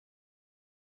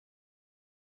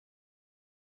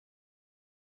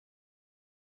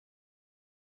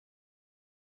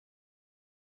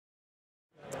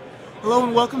Hello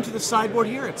and welcome to the sideboard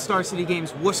here at Star City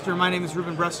Games Worcester. My name is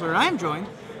Ruben Bressler and I am joined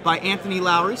by Anthony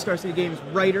Lowry, Star City Games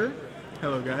writer.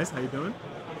 Hello guys, how you doing?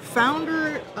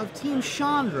 Founder of Team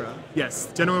Chandra.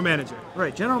 Yes, general manager.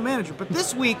 Right, general manager. But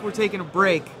this week we're taking a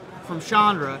break from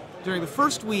Chandra during the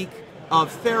first week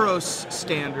of Theros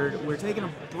Standard. We're taking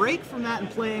a break from that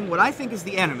and playing what I think is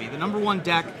the enemy, the number one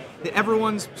deck that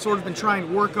everyone's sort of been trying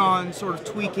to work on, sort of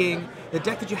tweaking. The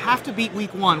deck that you have to beat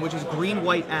week one, which is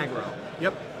green-white aggro.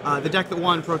 Yep. The deck that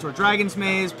won Pro Tour Dragon's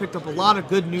Maze, picked up a lot of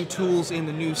good new tools in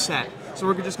the new set. So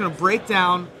we're just going to break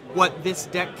down what this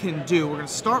deck can do. We're going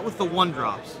to start with the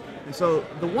one-drops. And so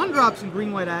the one-drops in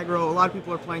green-white aggro, a lot of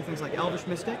people are playing things like Elvish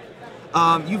Mystic.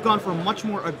 You've gone for a much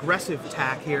more aggressive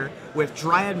attack here with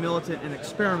Dryad Militant and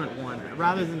Experiment 1.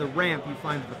 Rather than the ramp, you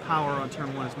find that the power on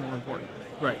turn 1 is more important.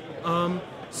 Right.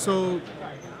 So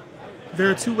there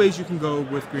are two ways you can go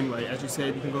with green-white. As you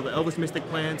said, you can go the Elvish Mystic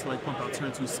plan to like pump out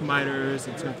turn 2 Smiters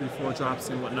and turn 3 4-drops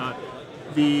and whatnot.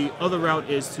 The other route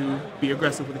is to be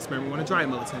aggressive with Experiment 1 and Dryad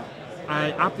Militant.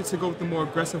 I opted to go with the more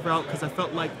aggressive route because I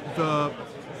felt like the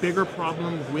bigger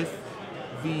problem with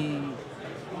the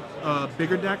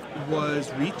bigger deck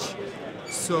was reach.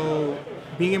 So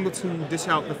being able to dish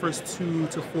out the first 2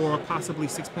 to 4, possibly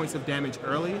 6 points of damage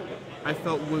early, I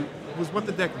felt was what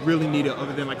the deck really needed,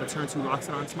 other than like a turn 2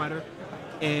 Loxodon Smiter.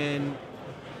 And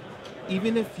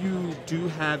even if you do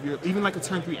have even like a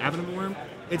turn 3 Avenue Worm,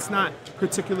 it's not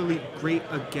particularly great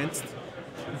against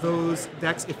those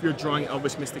decks if you're drawing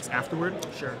Elvish Mystics afterward.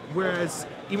 Sure. Whereas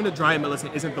even a Dryad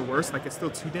Militant isn't the worst, like it's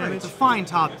still 2 damage. Right, it's a fine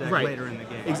top deck later in the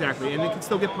game. Exactly, and it can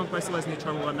still get pumped by Celestia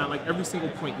Charm and whatnot. Like every single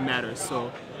point matters,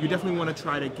 so you definitely want to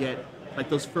try to get like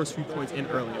those first few points in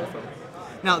earlier.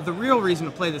 Now, the real reason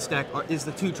to play this deck is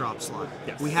the 2-drop slot.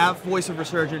 Yes. We have Voice of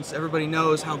Resurgence. Everybody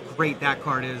knows how great that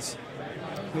card is.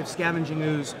 We have Scavenging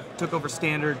Ooze, took over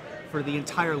Standard for the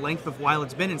entire length of while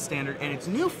it's been in Standard, and its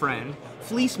new friend,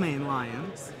 Fleecemane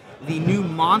Lion. The new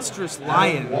Monstrous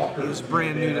Lion is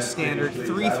brand new to Standard.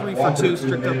 3/3 for 2,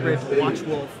 strict upgrade to Watch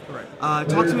Wolf.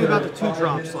 Talk to me about the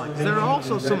 2-drop slot, because there are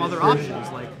also some other options,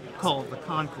 like Call of the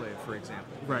Conclave, for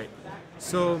example. Right.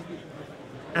 So,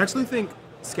 I actually think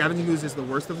Scavenging Ooze is the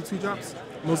worst of the 2-drops,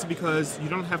 mostly because you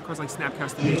don't have cards like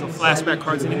Snapcaster Mage or flashback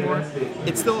cards anymore.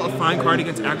 It's still a fine card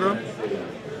against aggro,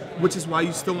 which is why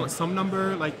you still want some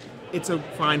number. Like, it's a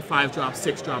fine 5-drop,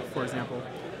 6-drop, for example.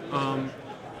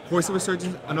 Voice of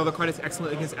Resurgence, another card that's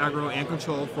excellent against aggro and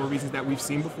control for reasons that we've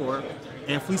seen before.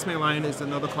 And Fleecemane Lion is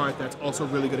another card that's also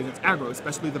really good against aggro,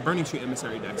 especially the Burning Tree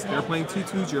Emissary decks. They're playing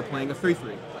 2/2s, you're playing a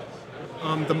 3/3.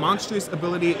 The Monstrous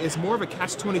ability is more of a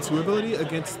catch-22 ability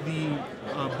against the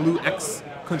blue X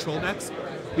control decks,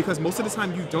 because most of the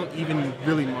time you don't even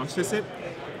really Monstrous it.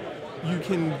 You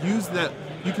can use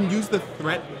the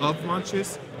threat of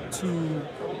Monstrous to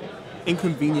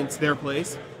inconvenience their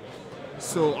plays.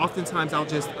 So oftentimes I'll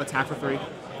just attack for 3,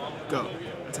 go.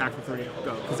 Attack for 3,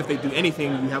 go. Because if they do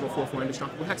anything, you have a 4/4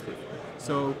 indestructible hexproof.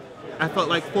 So I felt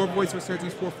like 4 Voice of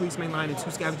Resurgence, 4 Fleecemane Lion, and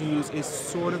 2 Scavenging Ooze is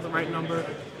sort of the right number.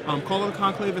 Call of the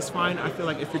Conclave is fine. I feel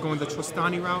like if you're going the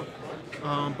Trostani route,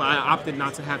 but I opted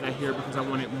not to have that here because I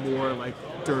wanted more like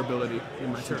durability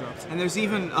in my 2-drops. And there's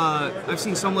even, I've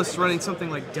seen some lists running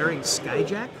something like Daring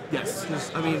Skyjack.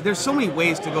 Yes. I mean, there's so many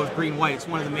ways to go with green-white. It's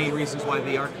one of the main reasons why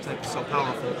the archetype is so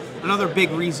powerful. Another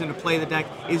big reason to play the deck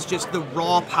is just the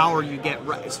raw power you get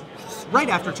right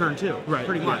after turn 2,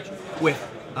 pretty much. With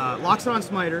Loxodon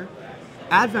Smiter,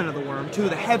 Advent of the Worm, 2 of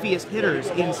the heaviest hitters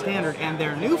in Standard, and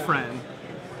their new friend,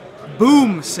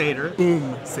 Boom Satyr.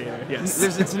 Boom Satyr, yes.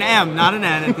 It's an M, not an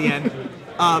N at the end.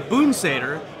 Boom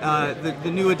Satyr,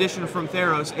 the new addition from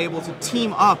Theros, able to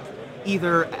team up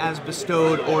either as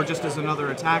bestowed or just as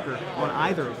another attacker on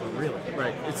either of them, really.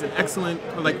 Right. It's an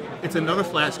excellent, like, it's another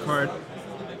flash card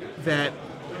that,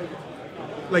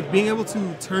 like, being able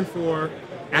to turn 4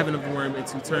 Advent of the Worm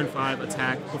into turn 5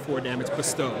 attack before damage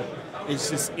bestow is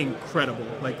just incredible.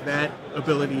 Like, that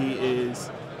ability is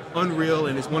unreal,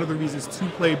 and it's one of the reasons to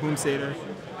play Boom Satyr.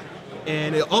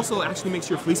 And it also actually makes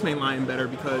your Fleecemane Lion better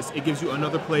because it gives you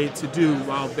another play to do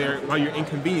while you're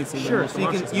inconveniencing. Sure, so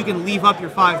you can leave up your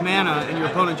 5 mana and your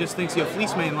opponent just thinks you have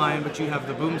Fleecemane Lion, but you have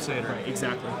the Boom Satyr. Right,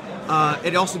 exactly.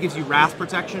 It also gives you Wrath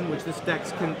Protection, which this deck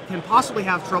can possibly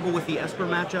have trouble with the Esper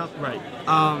matchup. Right.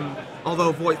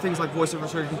 Although things like Voice of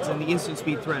Resurgence and the instant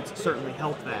speed threats certainly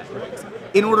help that. Right.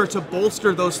 In order to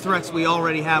bolster those threats we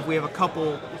have a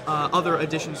couple other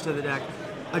additions to the deck.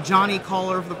 A Johnny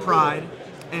Caller of the Pride,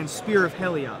 and Spear of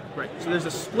Heliod. Right. So there's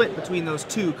a split between those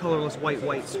 2 colorless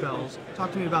white-white spells.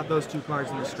 Talk to me about those 2 cards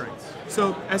and their strengths.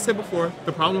 So, as said before,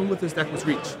 the problem with this deck was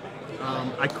reach.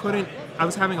 I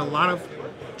was having a lot of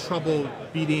trouble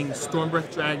beating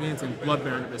Stormbreath Dragons and Blood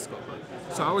Baron Abyssal.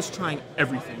 So I was trying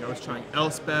everything. I was trying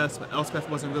Elspeth, but Elspeth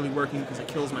wasn't really working because it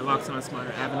kills my Loxodon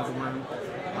Smiter, Advent of the Worm.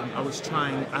 I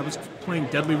was playing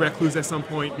Deadly Recluse at some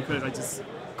point because I just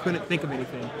couldn't think of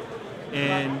anything.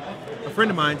 And a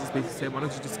friend of mine just basically said, why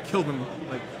don't you just kill them,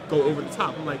 like, go over the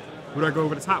top? I'm like, what do I go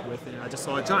over the top with? And I just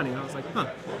saw a Johnny, and I was like, huh.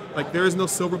 Like, there is no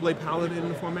Silverblade Paladin in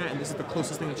the format, and this is the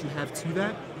closest thing that you have to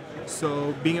that.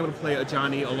 So being able to play a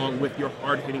Johnny along with your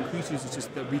hard-hitting creatures is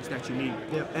just the reach that you need.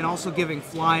 Yep. And also giving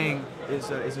flying is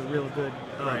a real good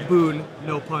Right. boon,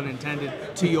 no pun intended,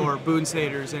 to your Boon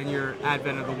Satyrs and your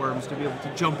Advent of the Worms to be able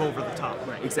to jump over the top.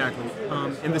 Right, exactly.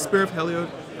 And the Spear of Heliod,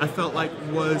 I felt like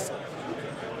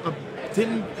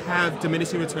didn't have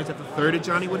diminishing returns that the third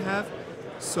Johnny would have.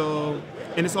 So,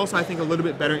 and it's also, I think, a little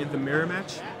bit better in the mirror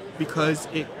match because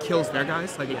it kills their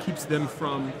guys. Like, it keeps them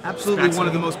from Absolutely one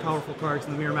of the spaxing. most powerful cards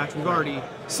in the mirror match. We've already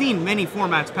seen many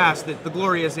formats past that the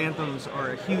Glorious Anthems are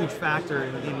a huge factor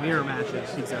in mirror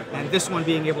matches. Exactly. And this one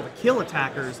being able to kill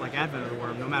attackers like Advent of the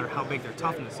Worm, no matter how big their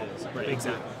toughness is. Right, Big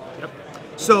exactly. deal. Yep.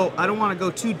 So I don't want to go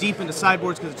too deep into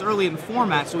sideboards because it's early in the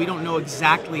format, so we don't know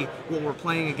exactly what we're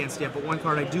playing against yet. But one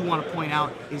card I do want to point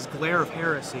out is Glare of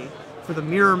Heresy. For the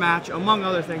mirror match, among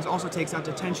other things, also takes out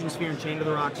Detention Sphere and Chain to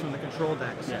the Rocks from the control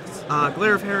decks. Yes.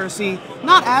 Glare of Heresy,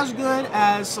 not as good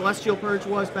as Celestial Purge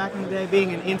was back in the day,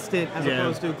 being an instant as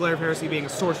opposed to Glare of Heresy being a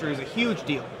sorcery is a huge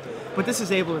deal. But this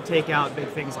is able to take out big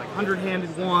things like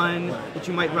 100-handed one that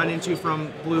you might run into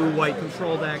from blue-white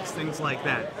control decks, things like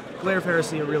that. Glare of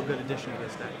Heresy, a real good addition to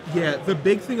this deck. Yeah, the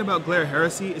big thing about Glare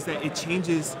Heresy is that it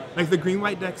changes, like the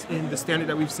green-white decks in the standard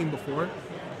that we've seen before,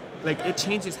 like it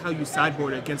changes how you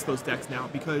sideboard against those decks now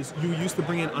because you used to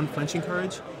bring in Unflinching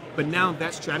Courage, but now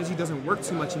that strategy doesn't work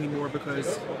too much anymore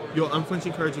because you'll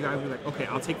Unflinching Courage a guy who's like, okay,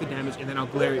 I'll take the damage and then I'll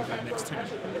Glare you the next turn.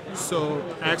 So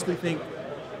I actually think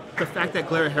the fact that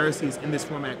Glare Heresy is in this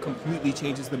format completely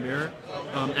changes the mirror,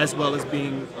 as well as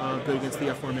being good against the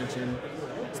aforementioned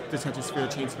Detention Sphere,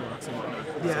 Chain to the Rocks, and whatnot.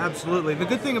 Yeah, absolutely. The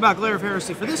good thing about Glare of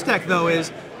Heresy for this deck, though,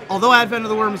 is although Advent of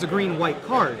the Worm is a green-white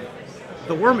card,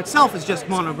 the worm itself is just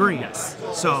mono green. Yes.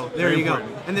 So there Very you go.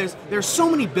 important. And there's so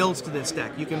many builds to this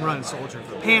deck. You can run Soldier of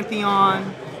the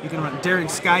Pantheon. You can run Daring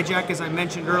Skyjack, as I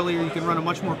mentioned earlier. You can run a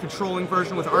much more controlling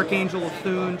version with Archangel of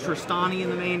Thune, Tristani in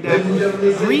the main deck.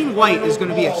 Green-white is going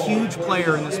to be a huge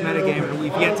player in this metagame, and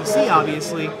we've yet to see,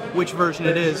 obviously, which version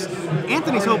it is.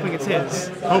 Anthony's hoping it's his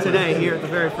today here at the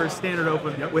very first Standard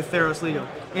Open with Theros Legal.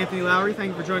 Anthony Lowry,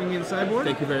 thank you for joining me in the sideboard.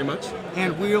 Thank you very much.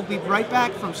 And we'll be right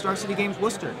back from Star City Games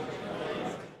Worcester.